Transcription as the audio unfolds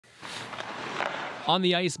On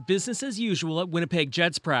the ice, business as usual at Winnipeg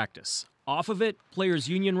Jets practice. Off of it, players'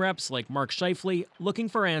 union reps like Mark Scheifele looking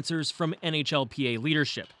for answers from NHLPA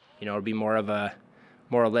leadership. It'll be more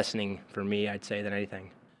listening for me, I'd say, than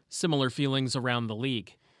anything. Similar feelings around the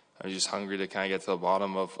league. I'm just hungry to kind of get to the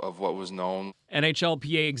bottom of what was known.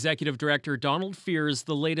 NHLPA Executive Director Donald fears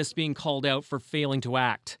the latest being called out for failing to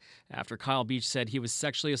act after Kyle Beach said he was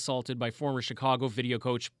sexually assaulted by former Chicago video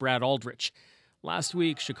coach Brad Aldrich. Last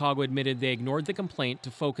week, Chicago admitted they ignored the complaint to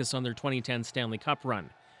focus on their 2010 Stanley Cup run.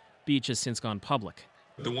 Beach has since gone public.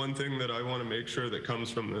 The one thing that I want to make sure that comes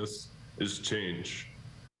from this is change.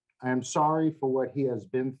 I am sorry for what he has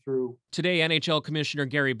been through. Today, NHL Commissioner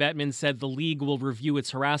Gary Bettman said the league will review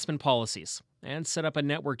its harassment policies and set up a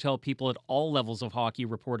network to help people at all levels of hockey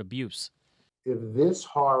report abuse. If this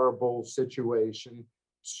horrible situation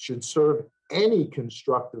should serve any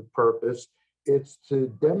constructive purpose, it's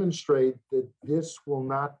to demonstrate that this will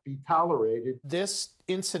not be tolerated. This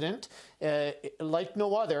incident, like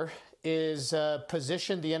no other, is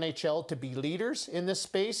positioned the NHL to be leaders in this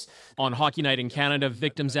space. On Hockey Night in Canada,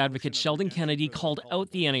 victims advocate Sheldon Kennedy called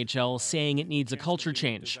out the NHL, saying it needs a culture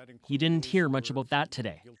change. He didn't hear much about that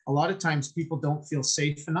today. A lot of times people don't feel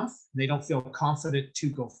safe enough. They don't feel confident to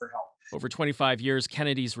go for help. Over 25 years,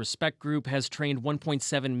 Kennedy's Respect Group has trained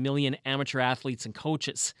 1.7 million amateur athletes and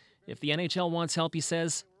coaches. If the NHL wants help, he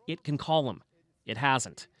says, it can call him. It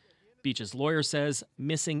hasn't. Beach's lawyer says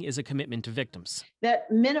missing is a commitment to victims. That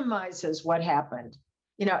minimizes what happened,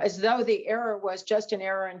 as though the error was just an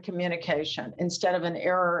error in communication instead of an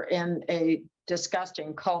error in a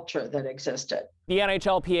disgusting culture that existed. The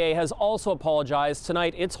NHLPA has also apologized.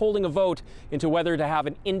 Tonight, it's holding a vote into whether to have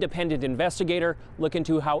an independent investigator look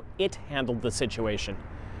into how it handled the situation.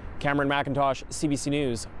 Cameron McIntosh, CBC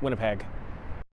News, Winnipeg.